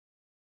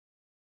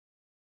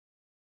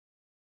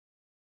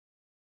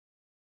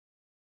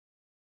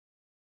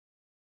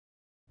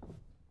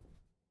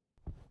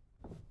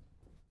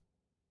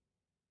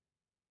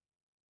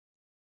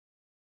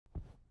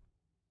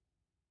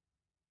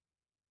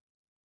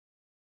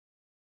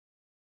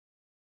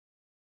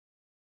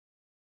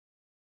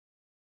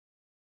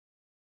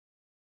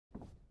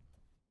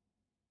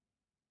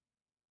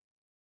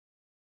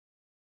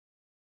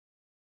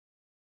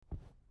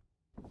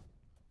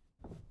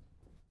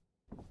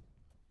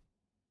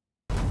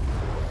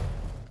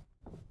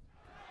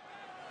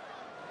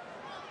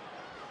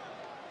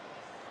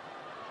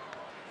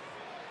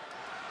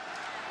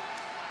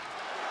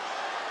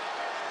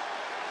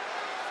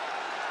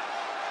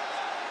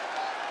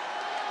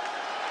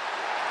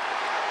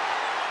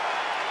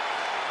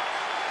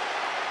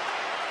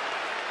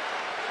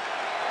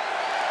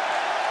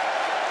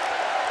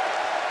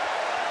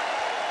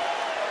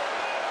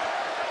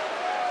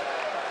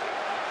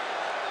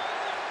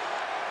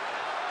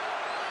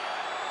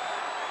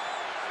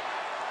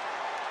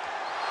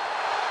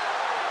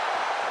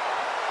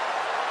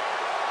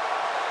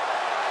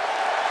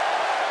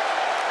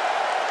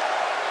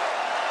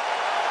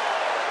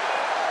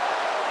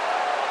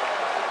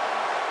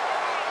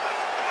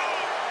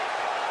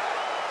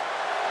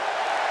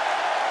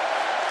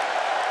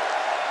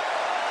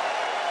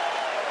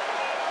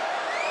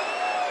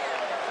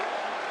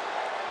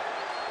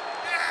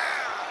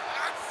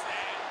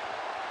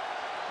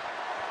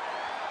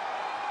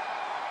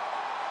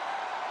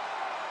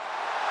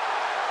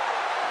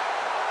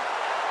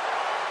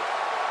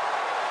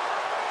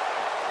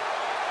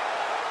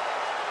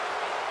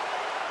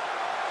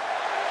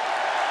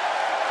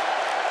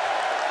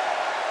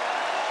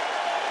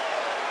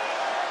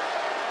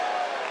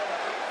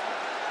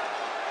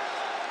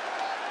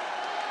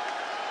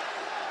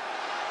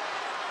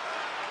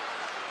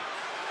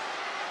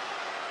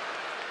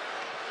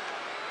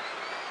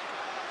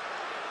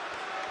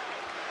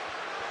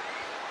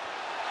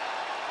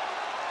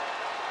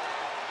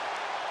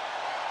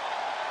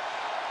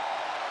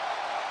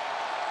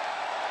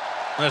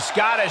The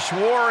Scottish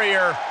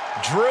Warrior,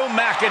 Drew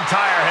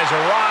McIntyre, has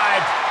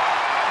arrived,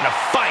 and a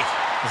fight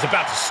is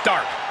about to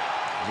start.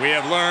 We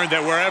have learned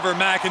that wherever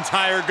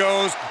McIntyre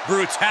goes,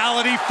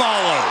 brutality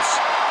follows.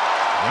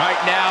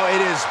 Right now,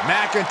 it is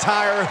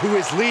McIntyre who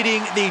is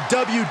leading the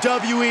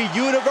WWE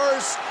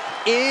Universe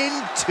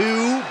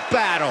into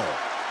battle.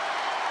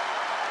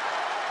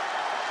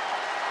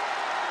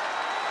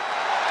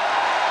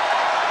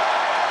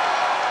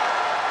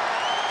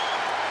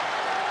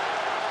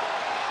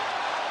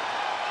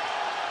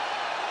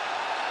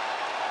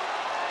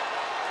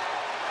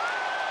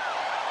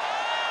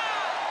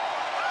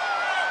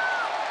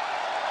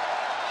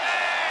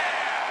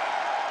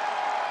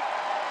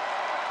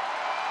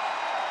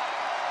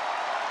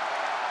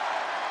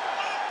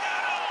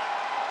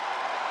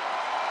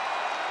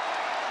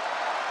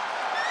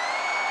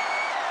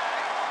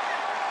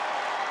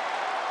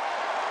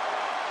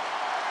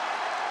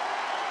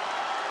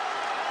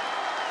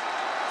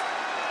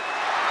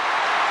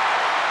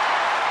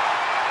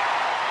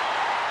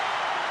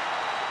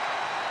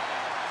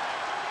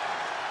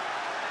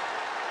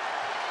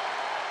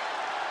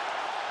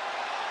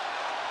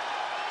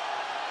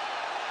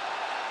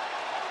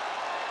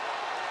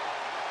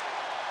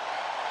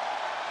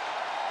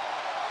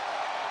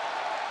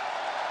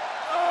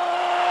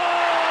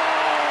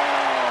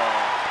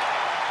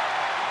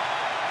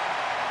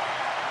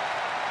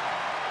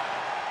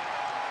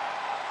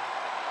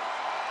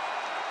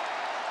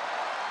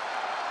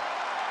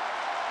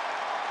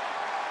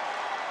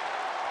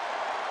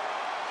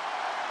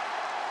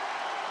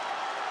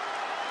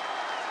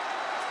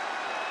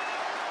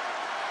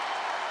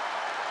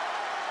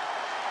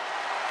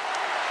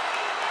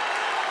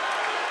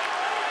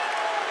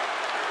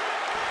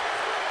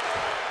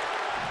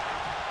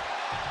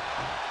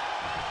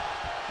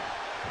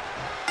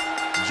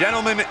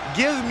 Gentlemen,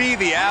 give me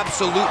the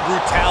absolute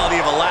brutality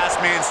of a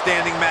last man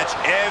standing match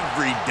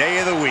every day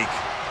of the week.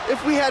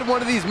 If we had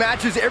one of these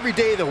matches every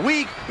day of the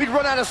week, we'd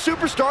run out of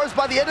superstars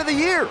by the end of the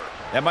year.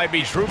 That might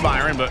be true,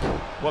 Byron, but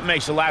what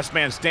makes the last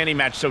man standing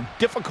match so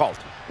difficult?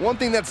 One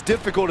thing that's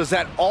difficult is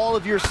that all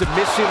of your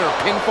submission or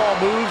pinfall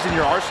moves in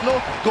your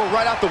arsenal go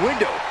right out the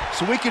window,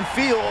 so we can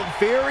feel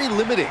very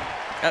limiting.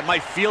 That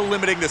might feel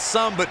limiting to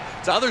some, but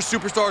to other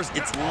superstars,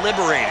 it's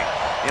liberating.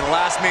 In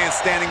last man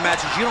standing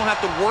matches, you don't have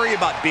to worry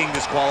about being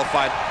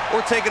disqualified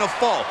or taking a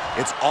fall.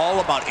 It's all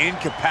about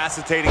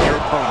incapacitating your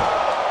opponent.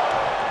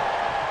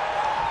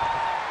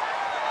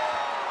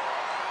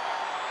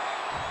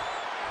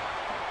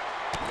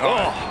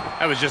 Oh,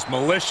 that was just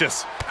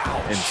malicious.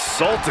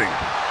 Insulting.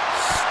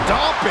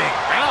 Stomping.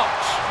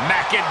 Ouch.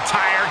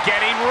 McIntyre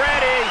getting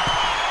ready.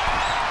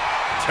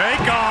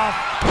 Take off.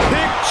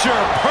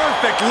 Picture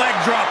perfect leg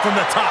drop from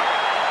the top.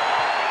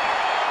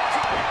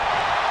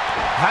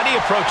 How do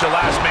you approach a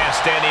last man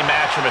standing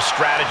match from a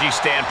strategy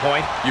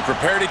standpoint? You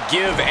prepare to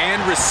give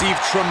and receive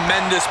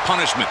tremendous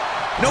punishment.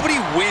 Nobody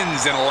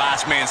wins in a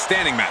last man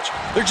standing match.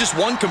 There's just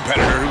one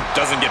competitor who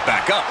doesn't get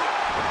back up.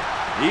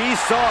 He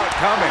saw it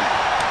coming.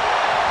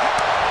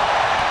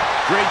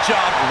 Great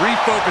job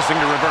refocusing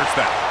to reverse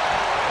that.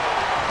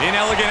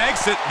 Inelegant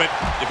exit, but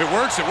if it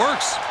works, it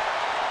works.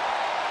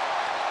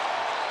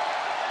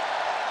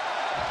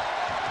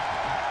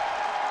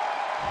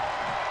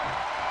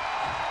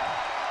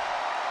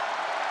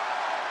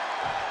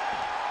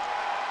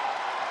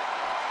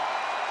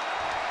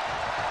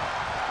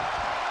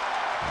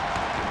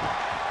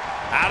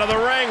 Out of the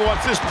ring,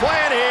 what's his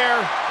plan here?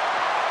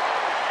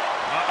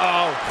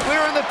 Uh-oh.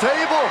 Clearing the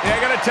table.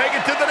 They're gonna take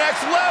it to the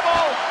next level.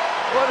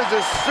 What is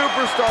this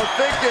superstar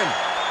thinking?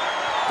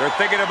 They're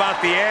thinking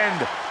about the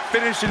end,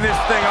 finishing this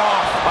thing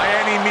off by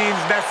any means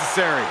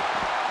necessary.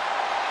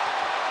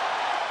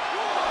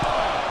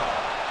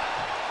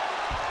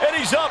 And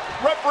he's up.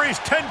 Referee's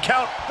 10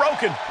 count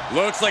broken.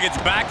 Looks like it's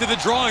back to the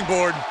drawing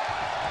board.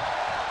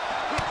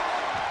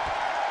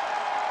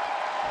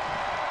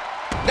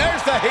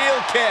 There's the heel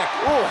kick.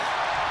 Ooh.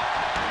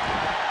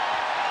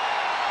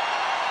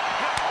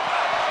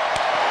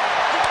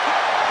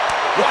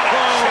 What a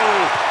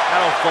shot.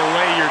 That'll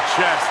fillet your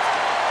chest.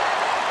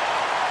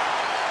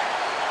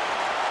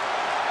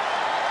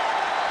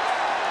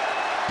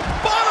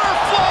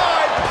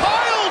 Butterfly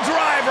pile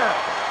driver.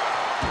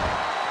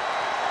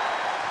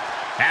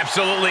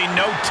 Absolutely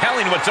no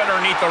telling what's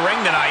underneath the ring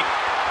tonight.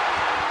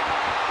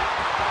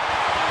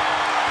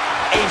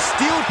 A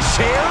steel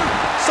chair?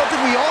 Something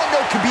we all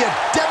know can be a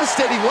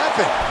devastating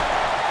weapon.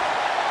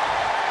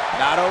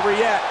 Not over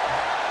yet.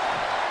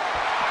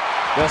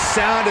 The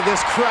sound of this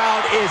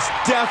crowd is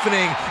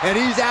deafening, and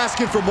he's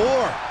asking for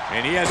more.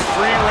 And he has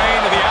free reign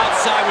to the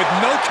outside with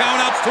no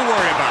countouts to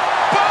worry about.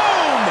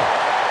 Boom!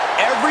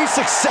 Every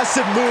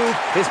successive move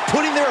is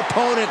putting their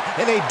opponent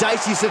in a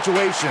dicey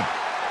situation.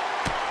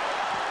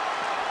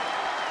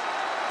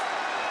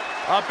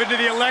 Up into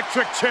the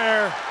electric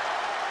chair.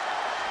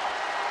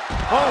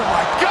 Oh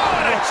my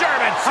God, a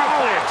German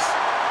suplex.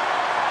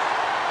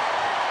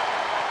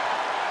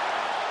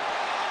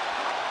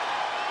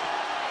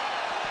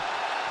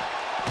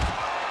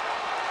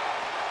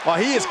 Well,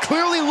 he is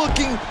clearly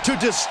looking to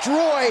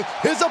destroy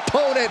his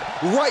opponent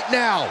right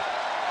now.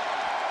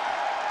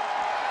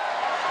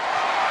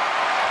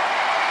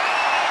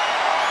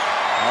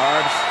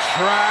 Arms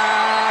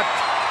trapped.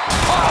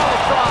 Oh,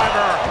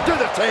 driver to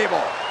the table.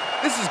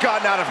 This has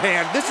gotten out of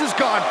hand. This has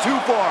gone too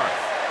far.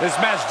 This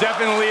match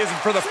definitely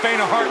isn't for the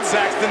faint of heart,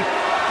 Saxton,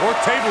 or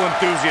table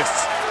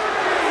enthusiasts.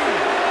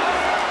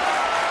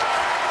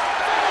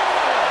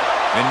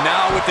 And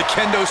now with the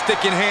kendo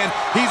stick in hand,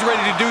 he's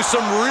ready to do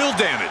some real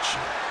damage.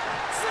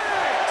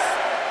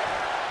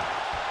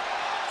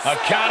 A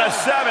count of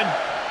 7.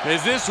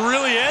 Is this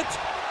really it?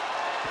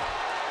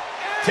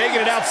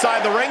 Taking it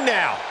outside the ring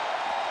now.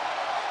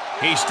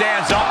 He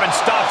stands up and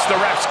stops the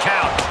ref's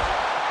count.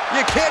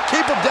 You can't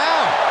keep him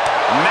down.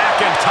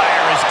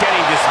 McIntyre is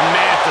getting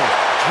dismantled.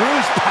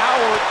 Drew's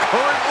power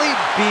currently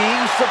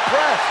being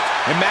suppressed.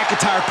 And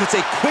McIntyre puts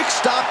a quick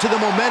stop to the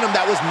momentum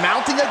that was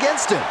mounting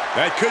against him.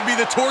 That could be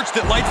the torch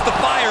that lights the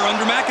fire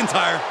under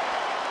McIntyre.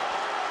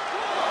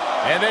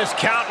 And this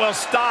count will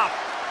stop.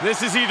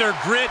 This is either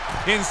grit,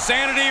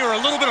 insanity, or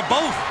a little bit of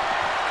both.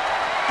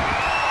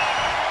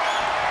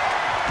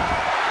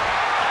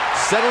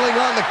 Settling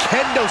on the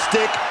kendo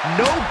stick,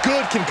 no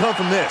good can come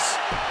from this.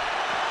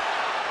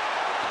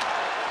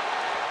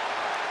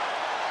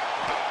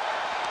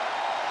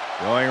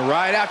 Going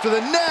right after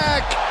the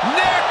neck.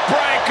 Neck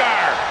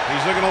breaker.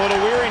 He's looking a little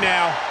weary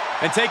now.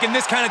 And taking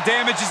this kind of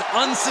damage is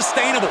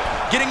unsustainable.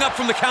 Getting up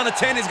from the count of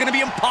 10 is going to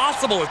be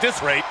impossible at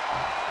this rate.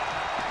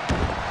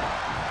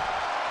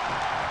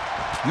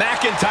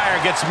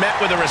 McIntyre gets met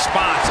with a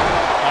response.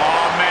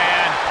 Oh, man.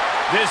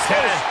 This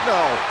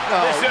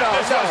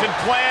wasn't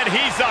planned.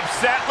 He's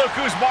upset. Look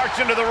who's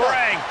marching to the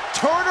ring.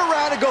 Turn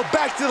around and go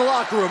back to the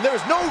locker room.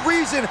 There's no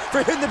reason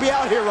for him to be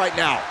out here right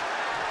now.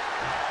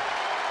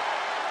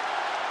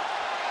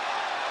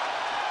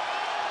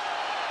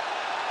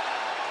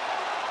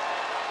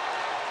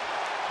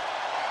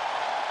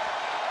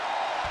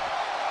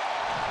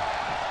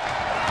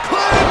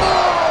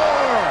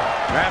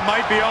 That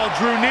might be all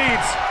Drew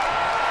needs.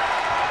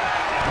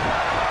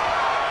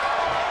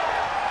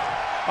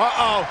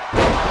 Uh-oh.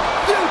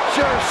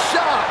 Future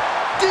shot.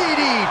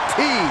 DDT.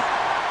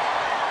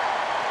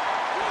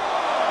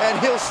 And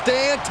he'll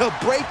stand to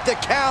break the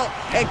count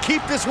and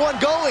keep this one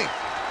going.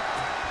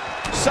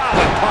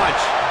 Solid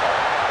punch.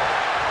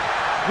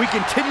 We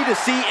continue to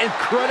see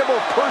incredible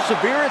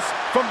perseverance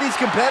from these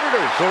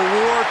competitors. The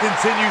war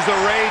continues to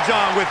rage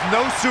on with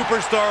no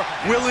superstar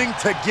willing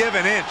to give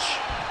an inch.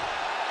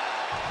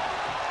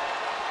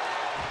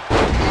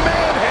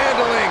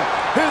 Manhandling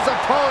his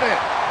opponent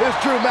is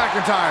Drew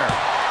McIntyre.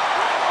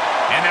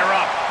 And they're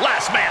up.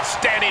 Last man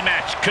standing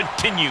match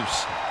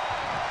continues.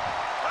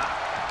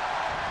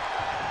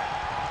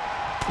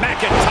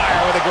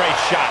 McIntyre with a great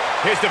shot.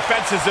 His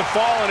defenses have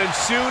fallen, and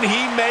soon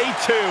he may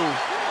too.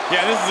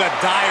 Yeah, this is a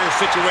dire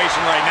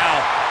situation right now.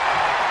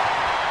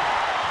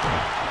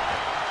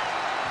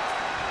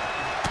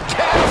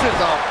 Catches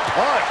a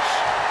punch.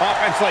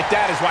 Offense like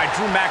that is why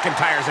Drew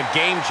McIntyre is a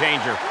game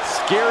changer.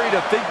 Scary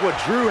to think what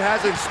Drew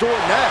has in store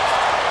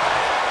next.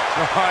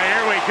 Oh,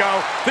 here we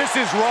go. This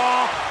is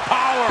raw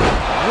power.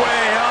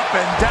 Way up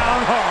and down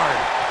hard.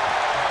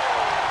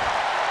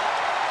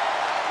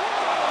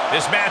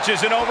 This match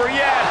isn't over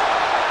yet.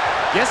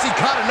 Guess he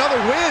caught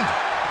another wind.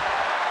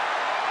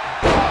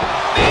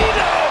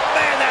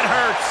 Man, that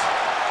hurts.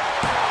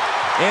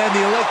 And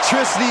the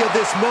electricity of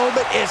this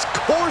moment is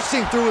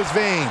coursing through his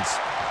veins.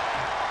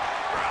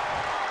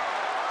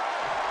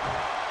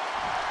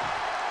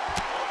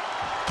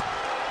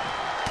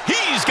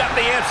 He's got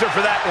the answer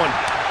for that one.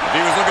 If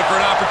he was looking for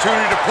an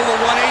opportunity to pull a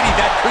 180,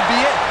 that could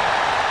be it.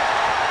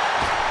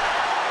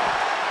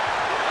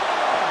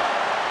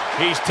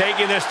 He's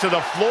taking this to the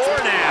floor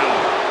now.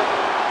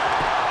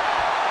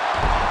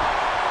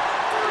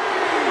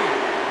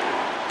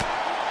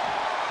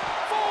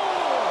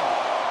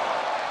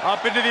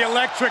 Up into the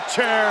electric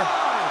chair.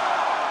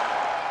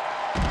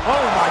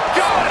 Oh my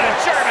God! A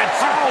German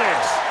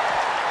suplex.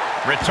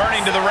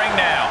 Returning to the ring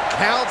now.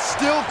 Count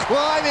still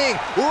climbing.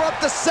 We're up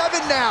to 7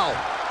 now.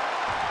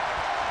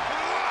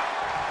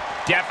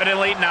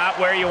 Definitely not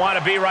where you want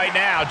to be right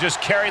now.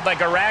 Just carried like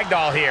a rag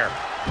doll here.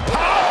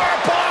 Power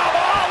bomb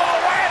all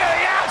the way to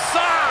the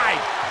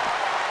outside.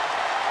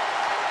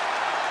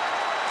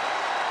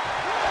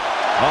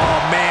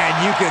 Oh man,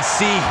 you can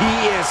see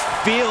he is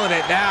feeling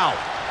it now.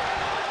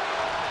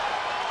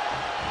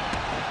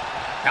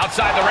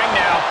 Outside the ring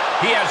now.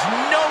 He has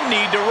no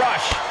need to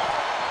rush.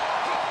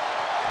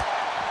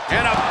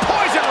 And a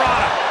poison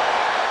rana.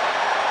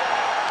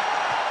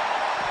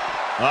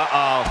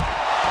 Uh-oh.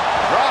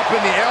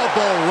 Dropping the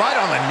elbow right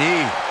on the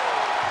knee.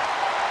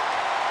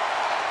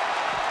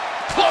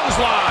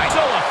 Clothesline.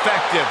 So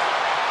effective.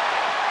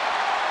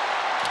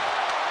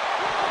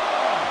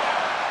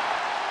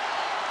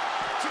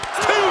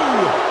 Two.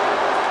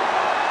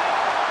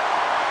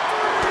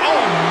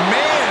 Oh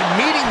man,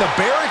 meeting the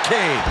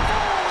barricade.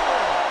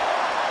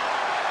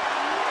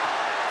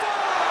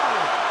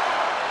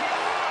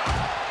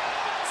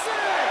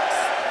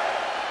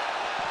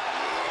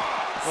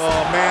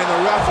 Oh man, the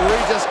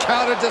referee just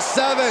counted to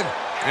 7.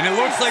 And it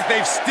looks like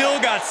they've still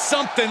got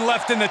something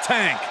left in the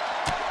tank.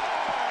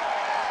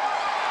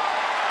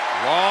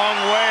 Long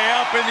way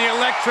up in the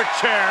electric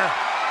chair.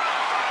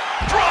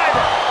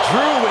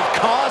 Drew with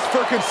cause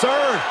for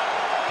concern.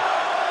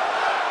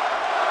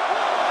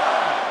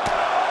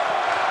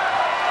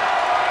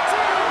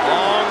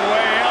 Long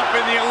way up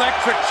in the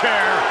electric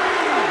chair.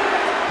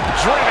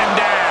 Driven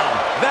down.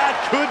 That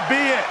could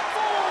be it.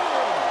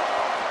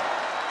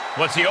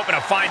 What's he hoping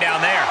to find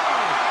down there?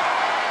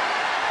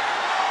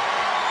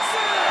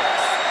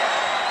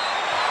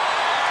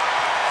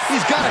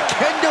 He's got a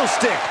kendo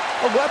stick,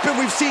 a weapon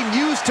we've seen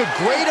used to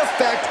great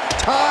effect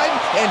time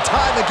and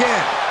time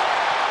again.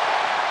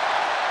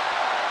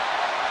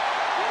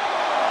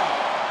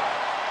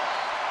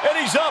 And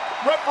he's up.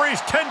 Referee's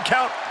 10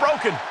 count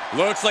broken.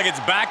 Looks like it's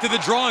back to the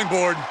drawing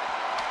board.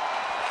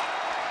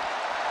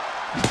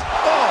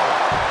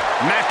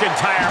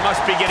 McIntyre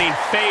must be getting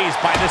phased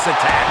by this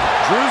attack.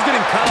 Drew's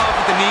getting cut off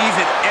at the knees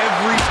at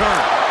every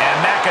turn. And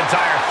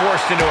McIntyre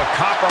forced into a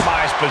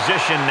compromised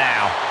position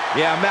now.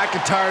 Yeah,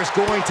 McIntyre's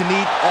going to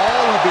need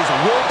all of his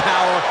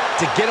willpower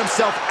to get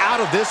himself out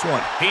of this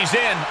one. He's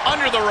in,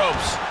 under the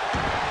ropes.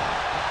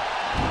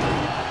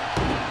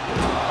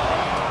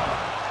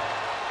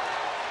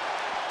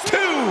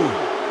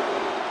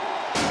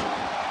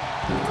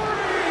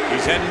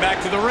 He's heading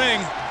back to the ring.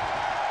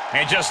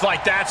 And just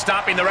like that,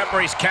 stopping the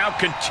referee's count,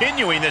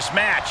 continuing this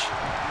match.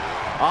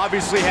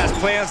 Obviously has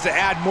plans to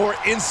add more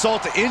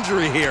insult to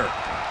injury here.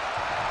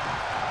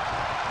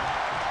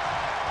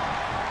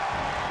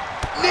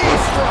 Knee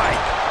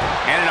strike!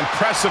 And an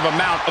impressive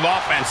amount of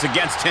offense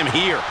against him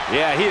here.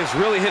 Yeah, he has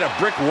really hit a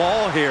brick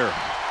wall here.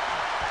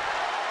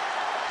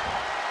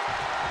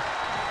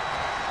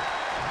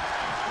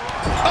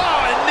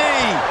 Oh, a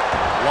knee!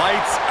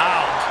 Lights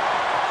out.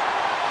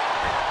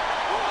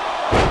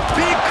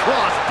 Big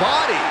cross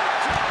body.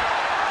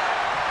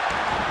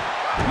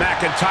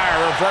 McIntyre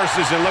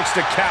reverses and looks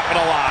to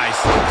capitalize.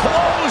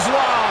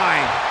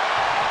 Clothesline!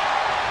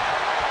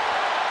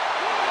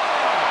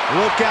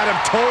 Look at him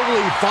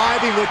totally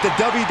vibing with the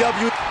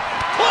WWE.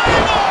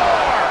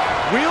 Claymore!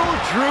 Will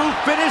Drew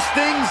finish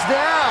things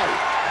now?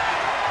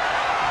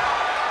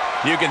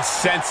 You can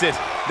sense it.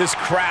 This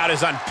crowd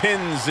is on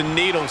pins and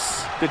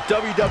needles. The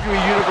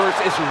WWE Universe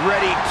is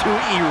ready to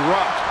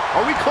erupt.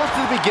 Are we close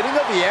to the beginning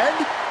of the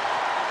end?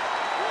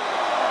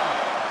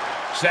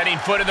 Setting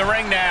foot in the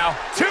ring now.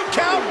 2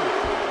 count.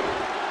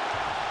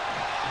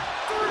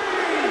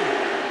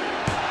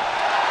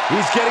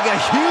 He's getting a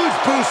huge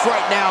boost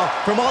right now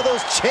from all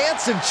those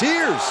chants and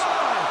cheers. 6.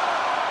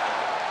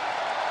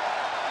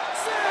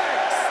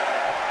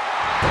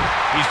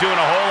 He's doing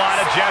a whole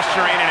lot of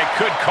gesturing, and it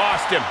could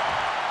cost him.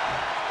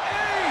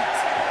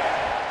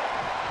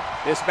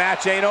 8. This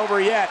match ain't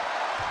over yet.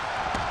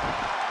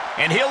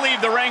 And he'll leave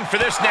the ring for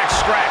this next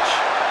stretch.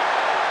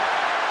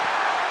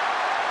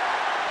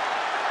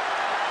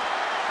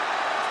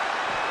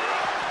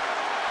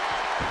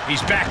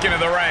 He's back into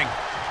the ring.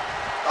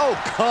 Oh,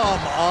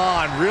 come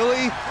on,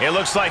 really? It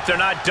looks like they're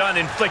not done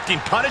inflicting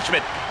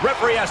punishment.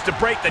 Referee has to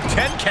break the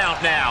 10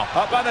 count now.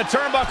 Up on the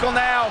turnbuckle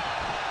now.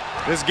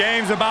 This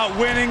game's about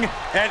winning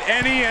at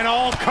any and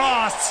all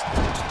costs.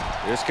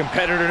 This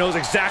competitor knows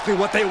exactly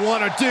what they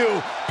want to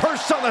do.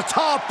 Perched on the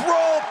top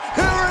rope.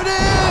 Here it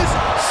is!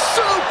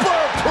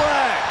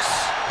 Superplex!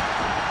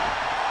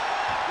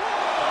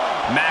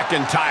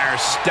 McIntyre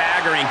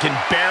staggering, can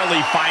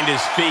barely find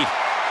his feet.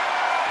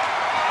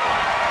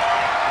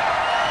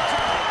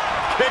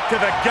 Kick to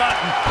the gut.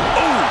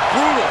 Ooh,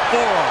 brutal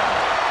forearm.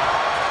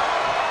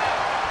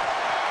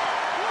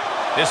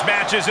 This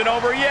match isn't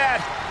over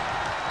yet.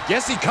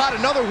 Guess he caught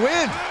another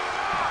win.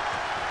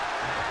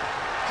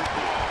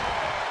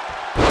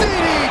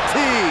 DDT!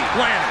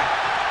 Planet.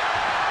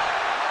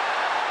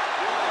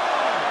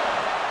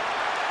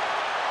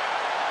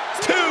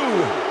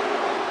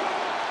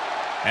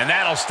 And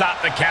that'll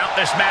stop the count.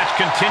 This match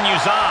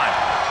continues on.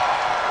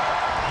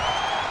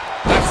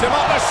 Lifts him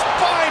up, a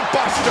spine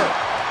buster.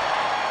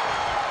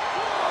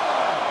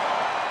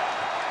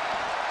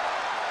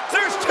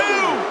 There's 2. 3.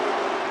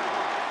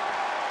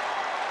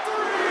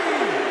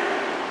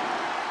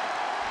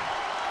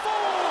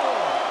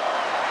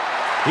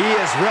 4. He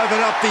is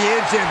revving up the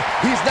engine.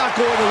 He's not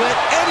going to let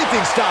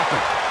anything stop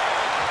him.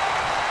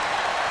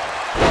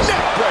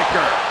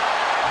 Neckbreaker.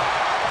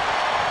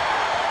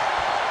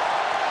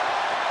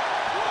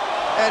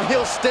 And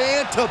he'll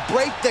stand to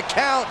break the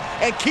count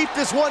and keep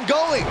this one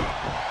going.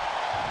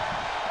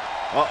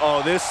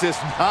 Uh-oh, this is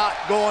not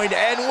going to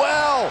end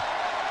well.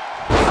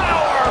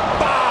 Power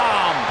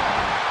bomb.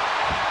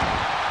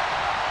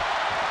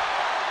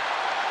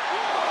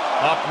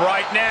 Up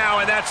right now,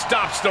 and that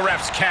stops the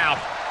ref's count.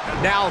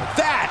 Now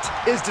that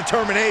is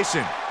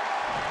determination.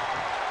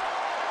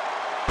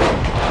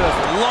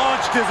 Just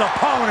launched his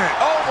opponent.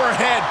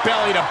 Overhead,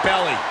 belly to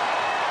belly.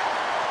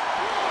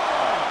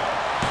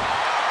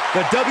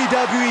 The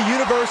WWE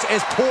Universe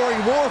is pouring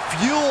more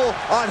fuel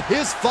on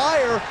his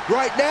fire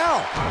right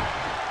now.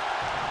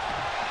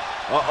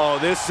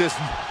 Uh-oh, this is...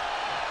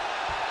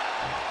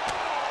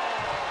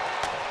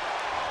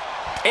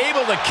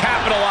 Able to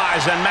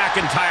capitalize on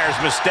McIntyre's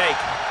mistake.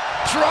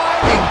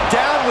 Driving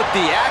down with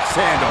the axe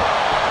handle.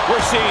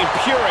 We're seeing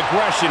pure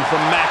aggression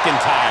from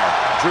McIntyre.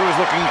 Drew is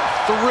looking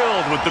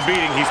thrilled with the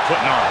beating he's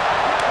putting on.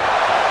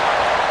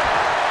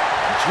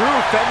 Drew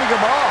fending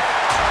him off.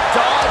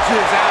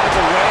 Dodges out of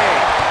the way.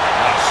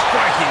 A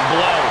striking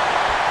blow.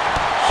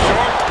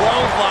 Short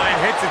clothesline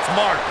hits its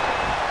mark.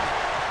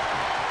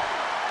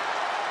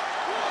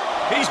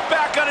 He's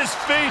back on his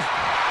feet.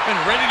 And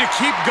ready to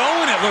keep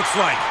going, it looks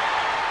like.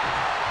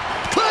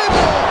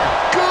 Claymore!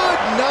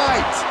 Good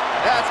night.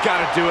 That's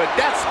got to do it.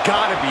 That's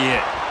got to be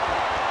it.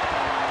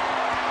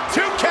 2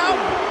 count.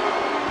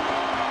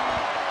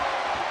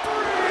 3,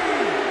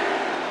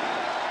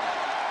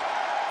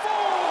 4,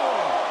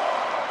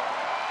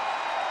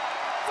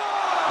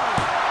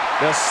 5.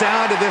 The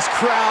sound of this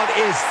crowd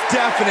is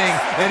deafening,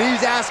 and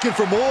he's asking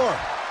for more.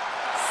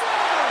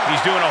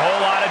 He's doing a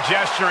whole lot of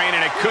gesturing,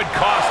 and it could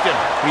cost him.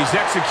 He's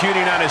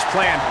executing on his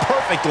plan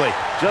perfectly.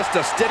 Just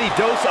a steady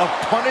dose of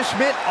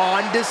punishment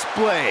on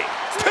display.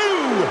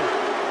 2!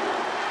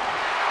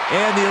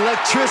 And the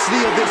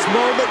electricity of this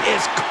moment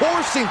is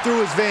coursing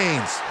through his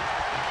veins.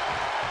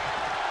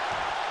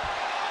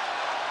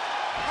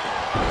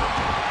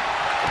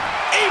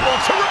 Able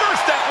to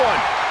reverse that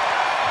one.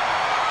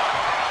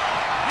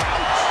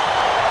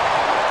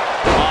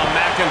 Oh,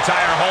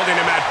 McIntyre holding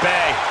him at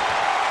bay.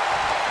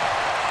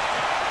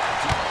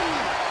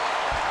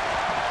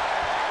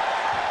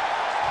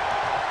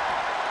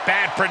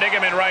 Bad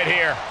predicament right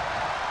here.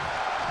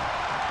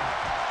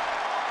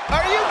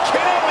 Are you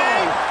kidding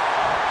me?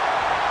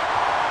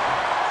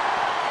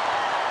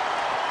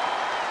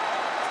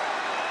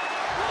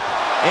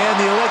 And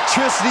the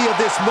electricity of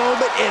this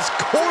moment is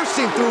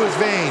coursing through his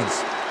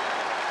veins.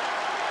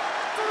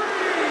 3,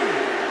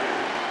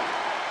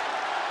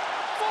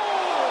 4,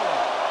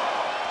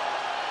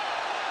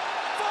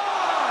 5,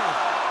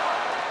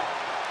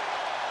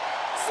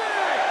 6.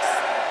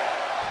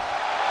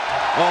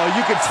 Oh,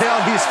 you can tell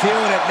he's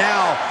feeling it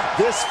now.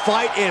 This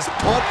fight is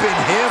pumping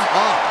him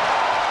up.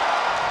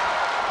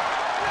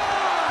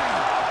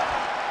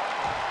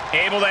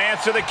 9. Able to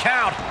answer the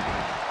count.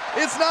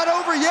 It's not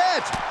over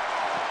yet.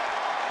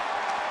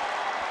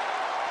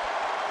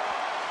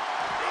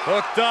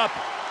 Hooked up.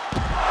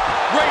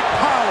 Great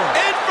power.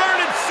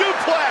 Inverted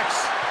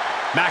suplex.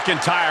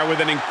 McIntyre with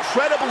an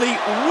incredibly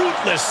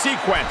ruthless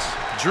sequence.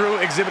 Drew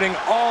exhibiting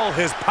all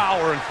his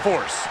power and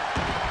force.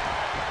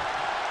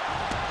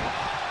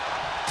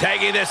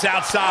 Tagging this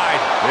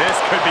outside. This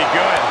could be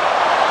good.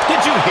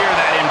 Did you hear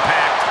that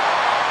impact?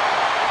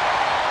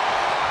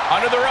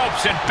 Under the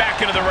ropes and back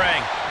into the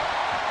ring.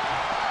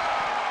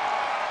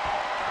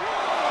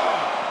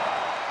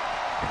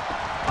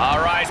 All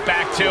right,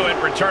 back to it,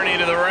 returning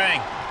to the ring.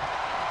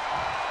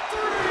 3.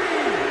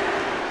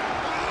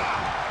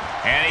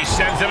 And he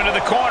sends him into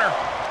the corner.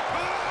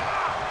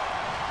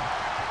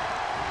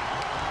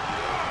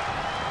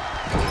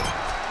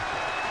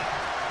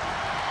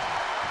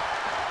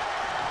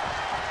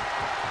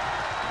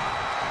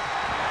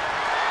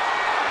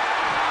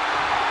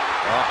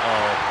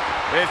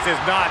 This is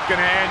not going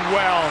to end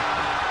well.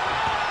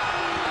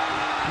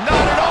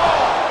 Not at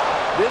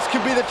all. This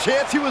could be the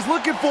chance he was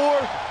looking for.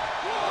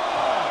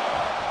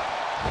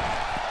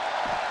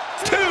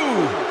 2.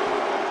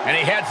 And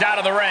he heads out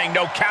of the ring.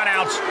 No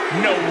countouts,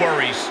 no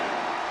worries.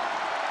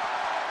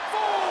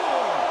 4,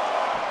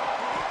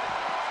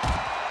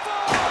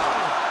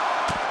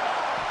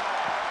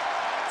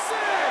 5,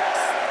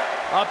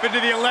 6, Up into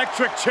the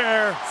electric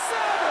chair. 7.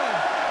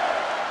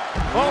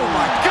 Oh,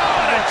 my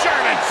God. A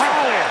German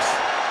suplex.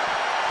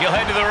 He'll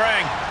head to the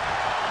ring.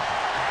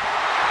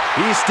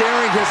 He's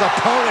staring his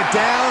opponent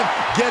down,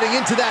 getting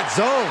into that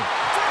zone.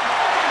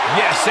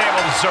 Yes, able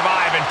to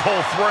survive and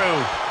pull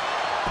through.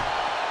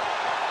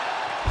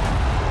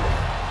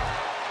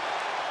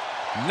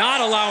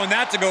 Not allowing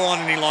that to go on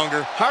any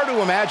longer. Hard to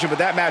imagine, but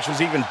that match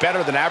was even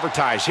better than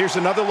advertised. Here's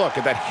another look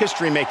at that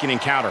history-making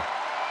encounter.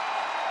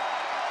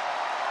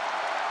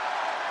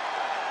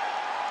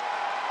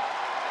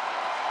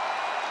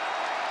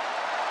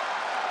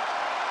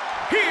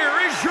 Here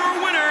is your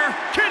winner,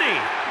 Kenny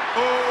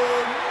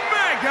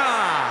Omega.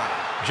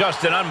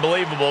 Just an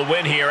unbelievable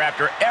win here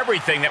after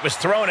everything that was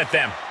thrown at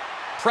them.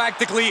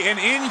 Practically an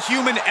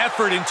inhuman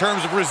effort in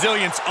terms of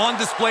resilience on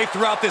display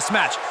throughout this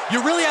match.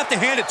 You really have to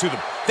hand it to them.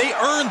 They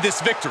earned this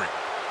victory.